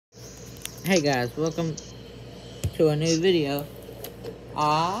Hey guys, welcome to a new video.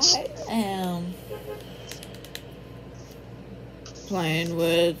 I am playing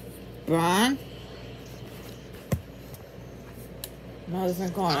with Brian. No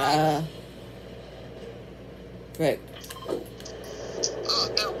different corner. Frick. Oh,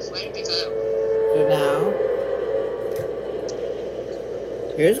 no, wait, because So now,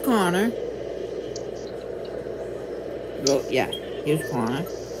 here's Connor. Well, yeah, here's Connor.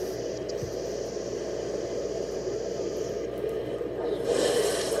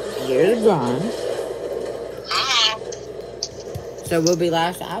 Here's Brian. So we'll be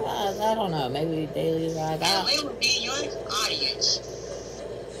last. I don't know. Maybe daily live and out. we will be your audience.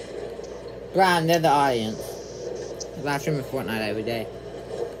 Brian, they're the audience. I stream in Fortnite every day.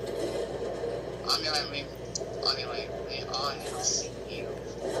 We all helping you.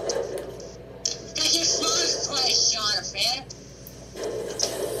 That's your first place, Jonathan.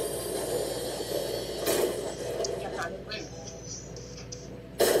 Yeah, probably.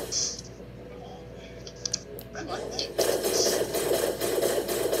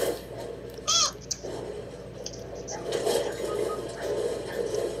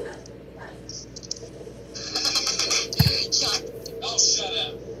 Oh, shut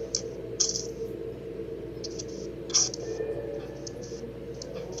up.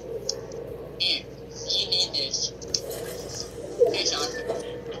 Here, you need this. Hey, Jonathan.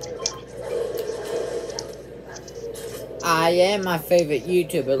 I am my favorite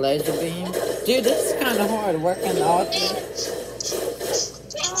YouTuber, Laserbeam. Dude, this is kind of hard working all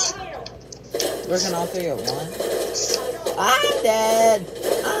three at once. I'm dead.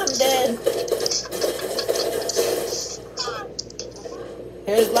 I'm dead.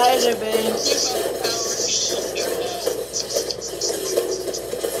 Here's Laserbeam.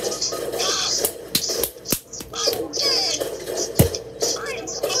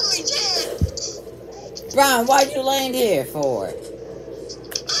 Brian, why'd you land here for?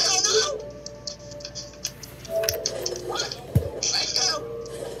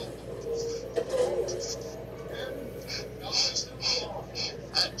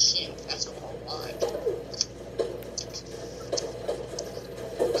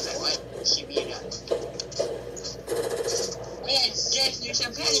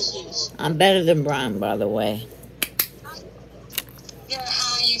 I'm better than Brian, by the way. Yeah,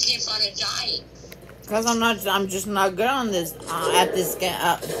 how you keep on dying? Cause I'm just not good on this, at this game.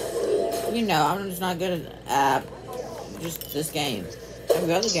 You know, I'm just not good at, just this game.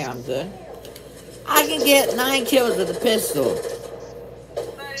 Every other game I'm good. I can get 9 kills with a pistol.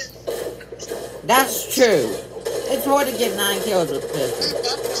 That's true. It's hard to get 9 kills with a pistol.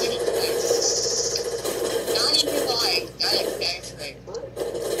 Not even lying. Not even actually.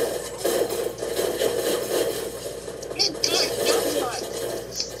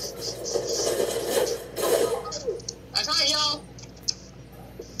 I thought y'all.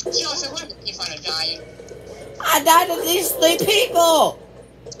 She also wanted to keep on dying. I died to these 3 people.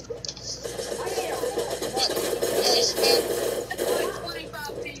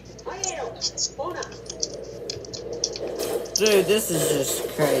 Dude, this is just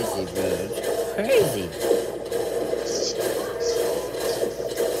crazy, bro. Crazy.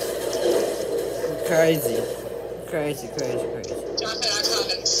 Crazy. Crazy, crazy, crazy. Jonathan, I'm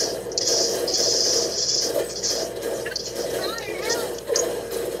coming.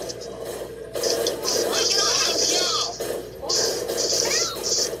 Why can I help y'all?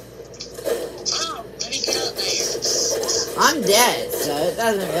 Oh, let me get up there. I'm dead, so it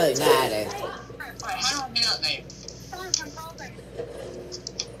doesn't really matter. Alright, how do I get up there? How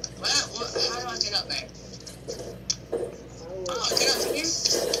do I get up there? Oh, get up here?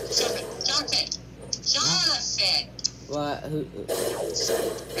 Jonathan! Jonathan! What? Who?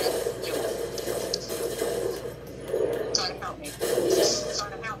 Trying to help me.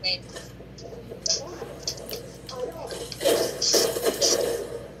 Trying to help me.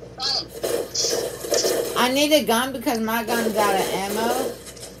 I need a gun because my gun's out of ammo.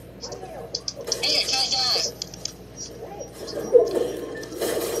 Here, try that.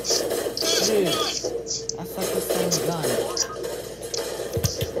 Dude, I suck this same gun.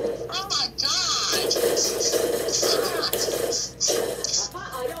 Oh my god!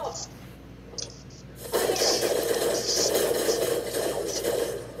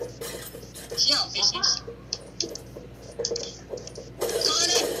 Yo, bitches.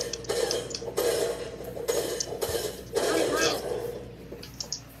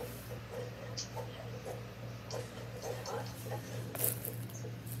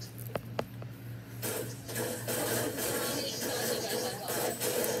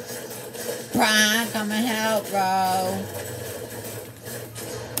 Brian, come and help, bro.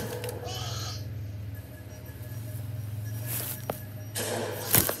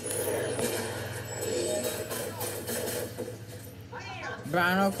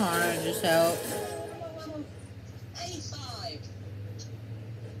 Brian O'Connor just helped. 85.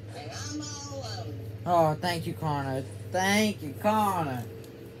 And I'm all alone. Oh, thank you, Connor. Thank you, Connor.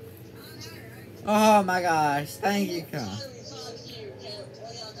 Oh my gosh, thank you, Connor.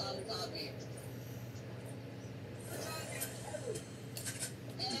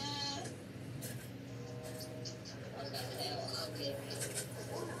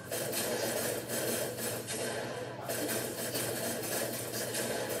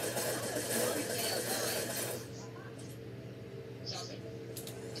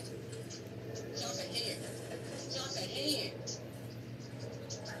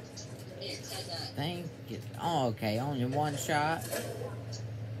 Thank you. Oh, okay, only one shot.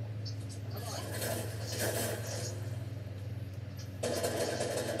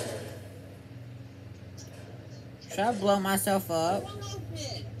 Should I blow myself up?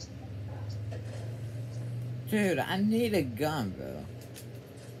 Dude, I need a gun, bro.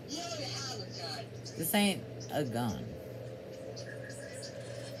 This ain't a gun.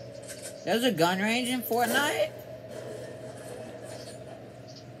 There's a gun range in Fortnite?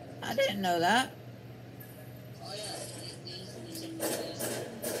 I didn't know that.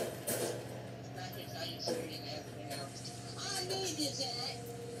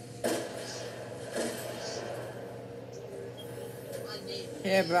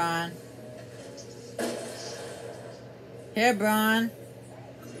 Here, Brian. Here, Brian.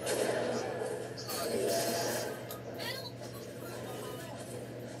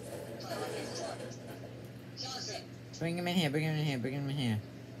 Bring him in here, bring him in here, bring him in here.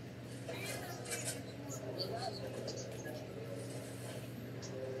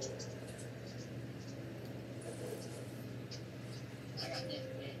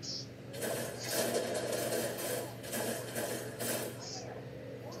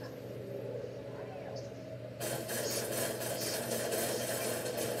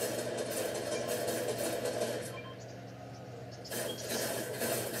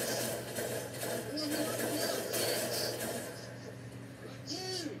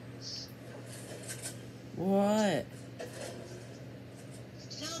 What?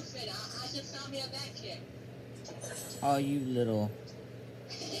 Oh, you little.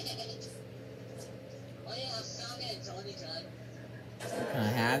 Can I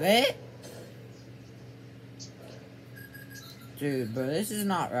have it? Dude, bro, this is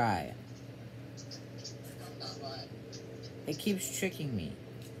not right. It keeps tricking me.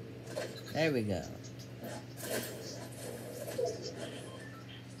 There we go.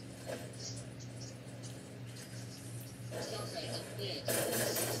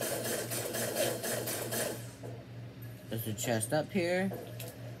 There's a chest up here.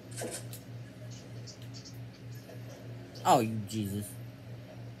 Oh, you Jesus.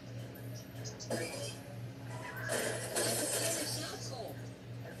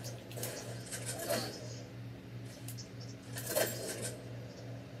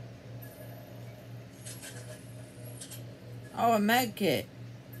 Oh, a med kit.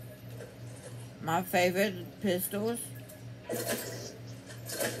 My favorite pistols.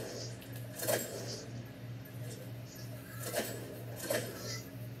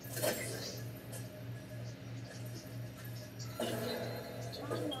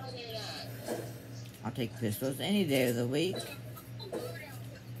 I'll take pistols any day of the week.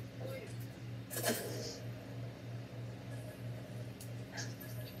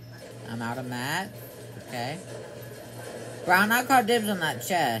 I'm out of mats. Okay. Brown, I caught dibs on that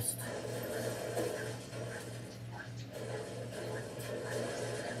chest.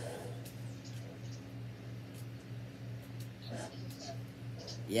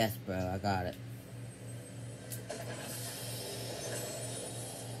 Yes, bro, I got it.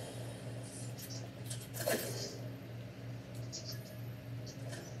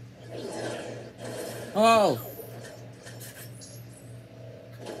 Oh!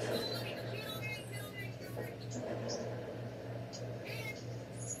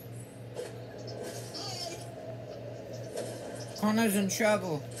 Connor's in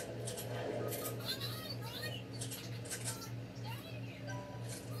trouble.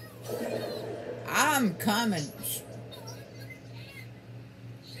 I'm coming.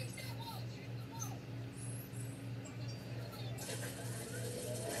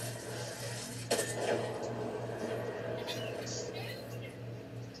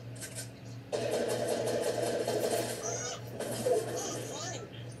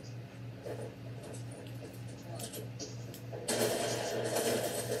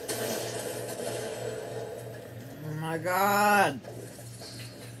 Oh my God.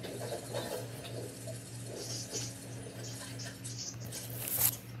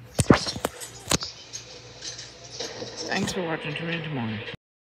 Thanks for watching. Tune in tomorrow.